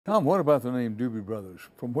Tom, what about the name Doobie Brothers?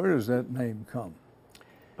 From where does that name come?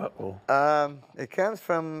 It comes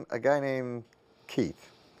from a guy named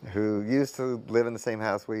Keith, who used to live in the same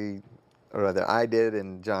house or rather I did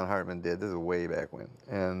and John Hartman did. This is way back when.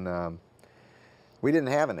 And we didn't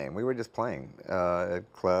have a name. We were just playing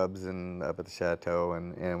at clubs and up at the Chateau,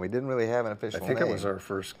 and we didn't really have an official name. I think it was our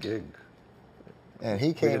first gig. And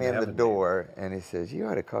he came in the door and he says, "You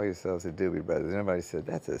ought to call yourselves the Doobie Brothers." And everybody said,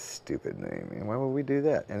 "That's a stupid name. And why would we do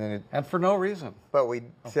that?" And then and for no reason. But we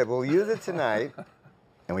said, "We'll use it tonight."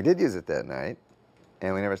 And we did use it that night.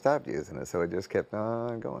 And we never stopped using it. So it just kept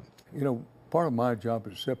on going. You know, part of my job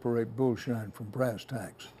is to separate bullshine from brass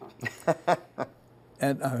tacks.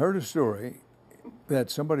 And I heard a story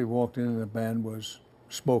that somebody walked in and the band was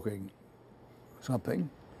smoking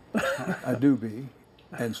something, a doobie,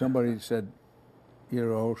 and somebody said,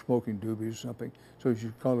 "You're all smoking doobies or something, so you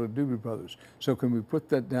should call it Doobie Brothers." So can we put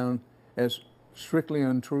that down as strictly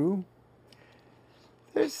untrue?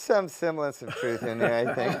 There's some semblance of truth in there,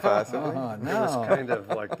 I think, possibly. It was kind of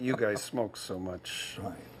like, you guys smoke so much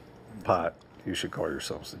pot, you should call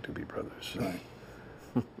yourselves the Doobie Brothers.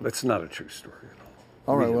 Right. It's not a true story at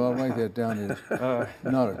all. All right, well, I'll make that down as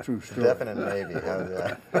not a true story. Definite maybe. How's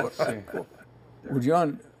that? Let's see. Well,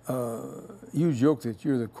 John, you joke that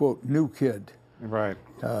you're the, quote, new kid Right.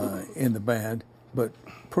 in the band, but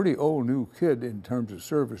pretty old new kid in terms of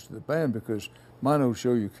service to the band, because my notes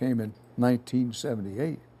show you came in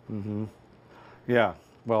 1978. Mm-hmm. Yeah,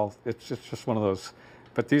 well, it's just one of those.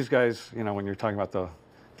 But these guys, you know, when you're talking about the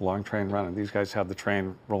long train running, these guys had the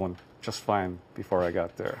train rolling just fine before I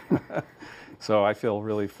got there. So I feel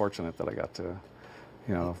really fortunate that I got to,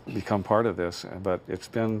 you know, become part of this. But it's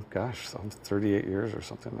been, gosh, some 38 years or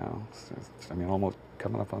something now. I mean, almost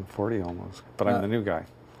coming up on 40 almost. But I'm the new guy.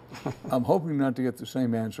 I'm hoping not to get the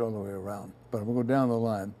same answer all the way around, but I'm going to go down the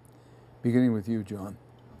line, beginning with you, John.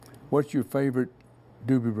 What's your favorite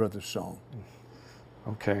Doobie Brothers song?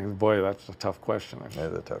 Okay, boy, that's a tough question. That's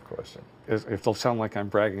a tough question. It'll sound like I'm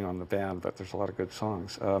bragging on the band, but there's a lot of good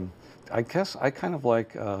songs. I guess I kind of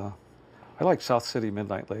like, I like South City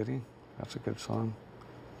Midnight Lady. That's a good song.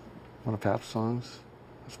 One of Pat's songs.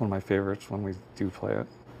 That's one of my favorites when we do play it.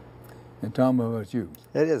 And Tom, how about you?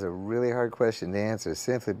 It is a really hard question to answer,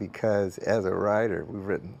 simply because as a writer, we've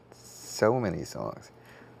written so many songs.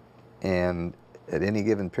 And at any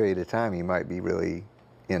given period of time, you might be really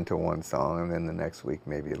into one song, and then the next week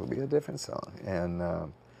maybe it'll be a different song. And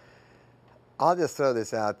I'll just throw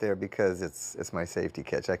this out there because it's my safety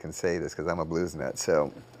catch. I can say this because I'm a blues nut.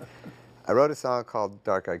 So I wrote a song called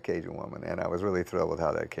Dark Eyed Cajun Woman, and I was really thrilled with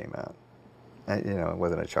how that came out. And, you know, it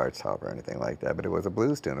wasn't a chart topper or anything like that, but it was a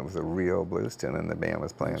blues tune. It was a real blues tune, and the band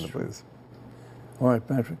was playing the blues. All right,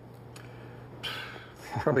 Patrick.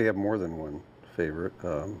 Probably have more than one favorite.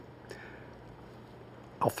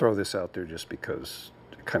 I'll throw this out there just because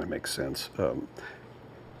it kind of makes sense.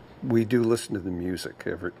 We do listen to the music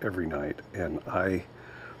every night, and I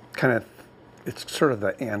kind of, it's sort of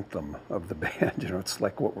the anthem of the band. You know, it's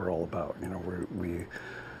like what we're all about. You know,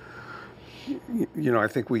 you know, I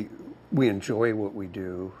think we enjoy what we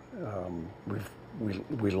do.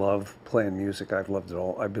 We love playing music. I've loved it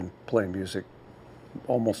all. I've been playing music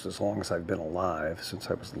almost as long as I've been alive,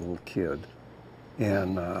 since I was a little kid.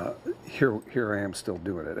 And here I am still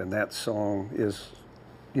doing it. And that song is,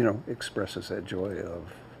 you know, expresses that joy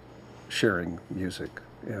of sharing music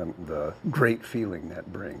and the great feeling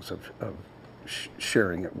that brings of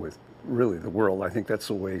sharing it with really the world. I think that's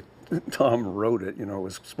the way Tom wrote it. You know, it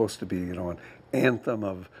was supposed to be, you know, an anthem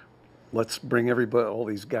of let's bring everybody, all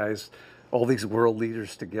these guys, all these world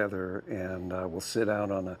leaders together, and we'll sit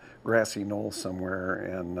out on a grassy knoll somewhere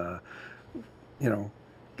and, you know,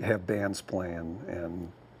 have bands playing.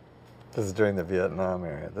 And this is during the Vietnam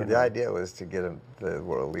era. The idea was to get the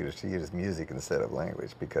world leaders to use music instead of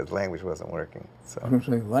language, because language wasn't working. So I was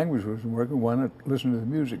going to say, language wasn't working. Why not listen to the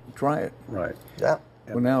music and try it? Right. Yeah.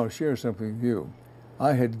 Well, now I'll share something with you.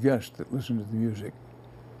 I had guessed that listening to the music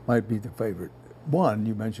might be the favorite. One,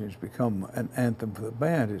 you mentioned it's become an anthem for the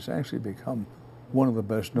band. It's actually become one of the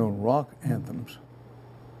best-known rock anthems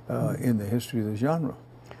in the history of the genre.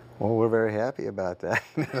 Well, we're very happy about that.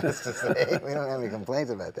 Let's just say, we don't have any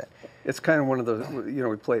complaints about that. It's kind of one of those, you know,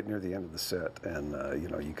 we play it near the end of the set, and, you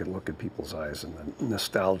know, you could look at people's eyes and the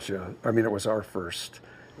nostalgia. I mean, it was our first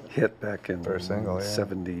hit back in First single, yeah.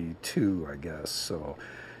 72, I guess. So,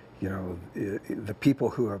 you know, the people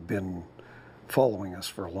who have been following us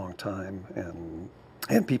for a long time,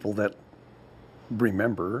 and people that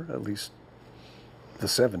remember at least the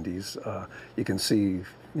 70s, you can see,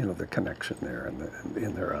 you know, the connection there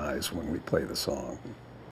in their eyes when we play the song.